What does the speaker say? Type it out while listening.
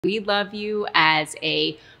We love you as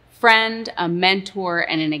a friend, a mentor,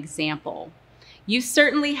 and an example. You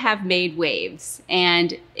certainly have made waves,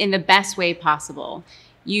 and in the best way possible.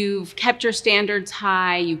 You've kept your standards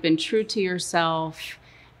high, you've been true to yourself,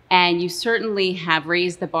 and you certainly have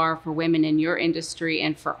raised the bar for women in your industry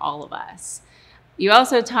and for all of us. You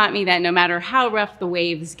also taught me that no matter how rough the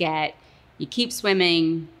waves get, you keep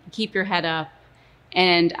swimming, you keep your head up,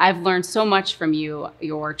 and I've learned so much from you,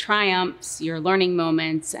 your triumphs, your learning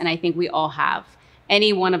moments, and I think we all have.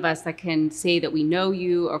 Any one of us that can say that we know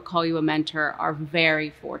you or call you a mentor are very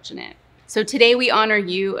fortunate. So today we honor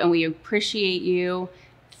you and we appreciate you.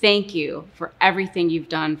 Thank you for everything you've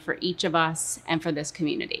done for each of us and for this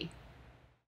community.